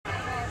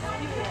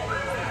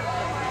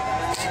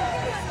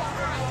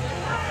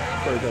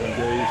church that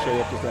day, show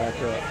up just to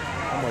act up.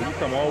 I'm like, you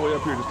come all the way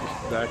up here just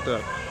to act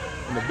up.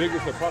 And the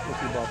biggest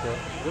hypocrisy about that.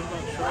 What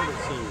about Charlotte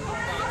singing?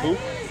 Who?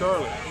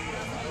 Charlotte.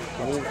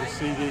 The one with the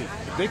CD.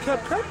 They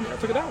kept cutting it. I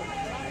took it out.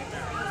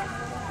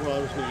 Well, I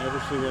was going to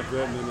ever sing like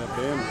that, and then that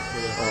band was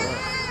put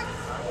it.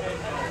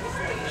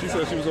 She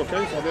said she was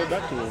okay, so I gave it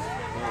back to her.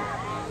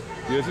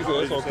 Yeah, she said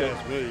it's okay.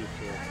 Me, so.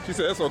 She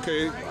said it's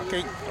okay. I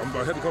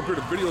had to come here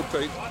to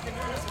videotape.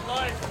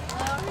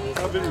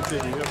 I've been with you.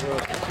 So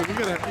we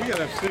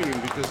gotta have singing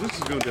because this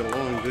is going to be a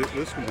long. We got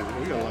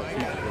a lot of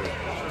people here.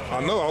 I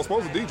know. I was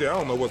supposed to DJ. I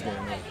don't know what's going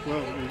on.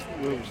 Well, what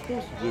we were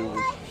supposed to do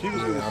was she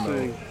was going to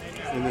sing,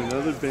 and then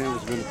another band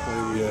was going to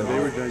play. Yeah, they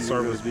were done.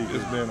 Service.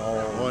 It's been all.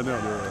 Oh, I know.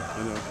 Yeah.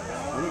 I know.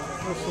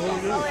 That's the whole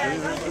deal.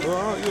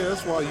 Well, yeah,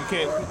 that's why you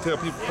can't tell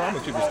people,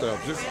 promise people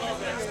stuff. Just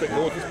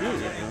go with the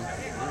spirit.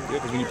 Yeah,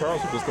 because when you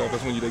promise people stuff,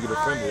 that's when they get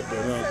offended.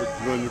 But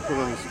when you put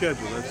on the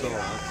schedule, that's all.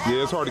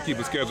 Yeah, it's hard to keep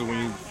a schedule when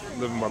you're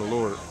living by the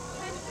Lord.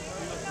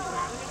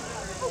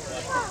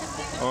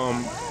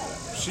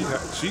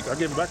 I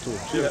gave it back to her.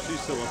 She's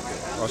still up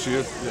there. Oh, she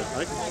is? Yeah,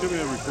 she'll be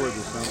able to record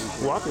this now.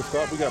 Well, I can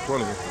stop. We got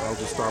plenty. I'll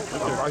just stop.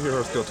 Okay. I hear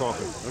her still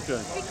talking.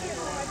 Okay.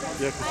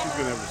 Yeah, because she's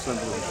going to have a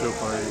Sunday little show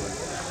fire anyway.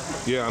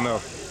 Yeah, I know.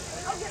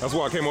 That's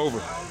why I came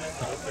over.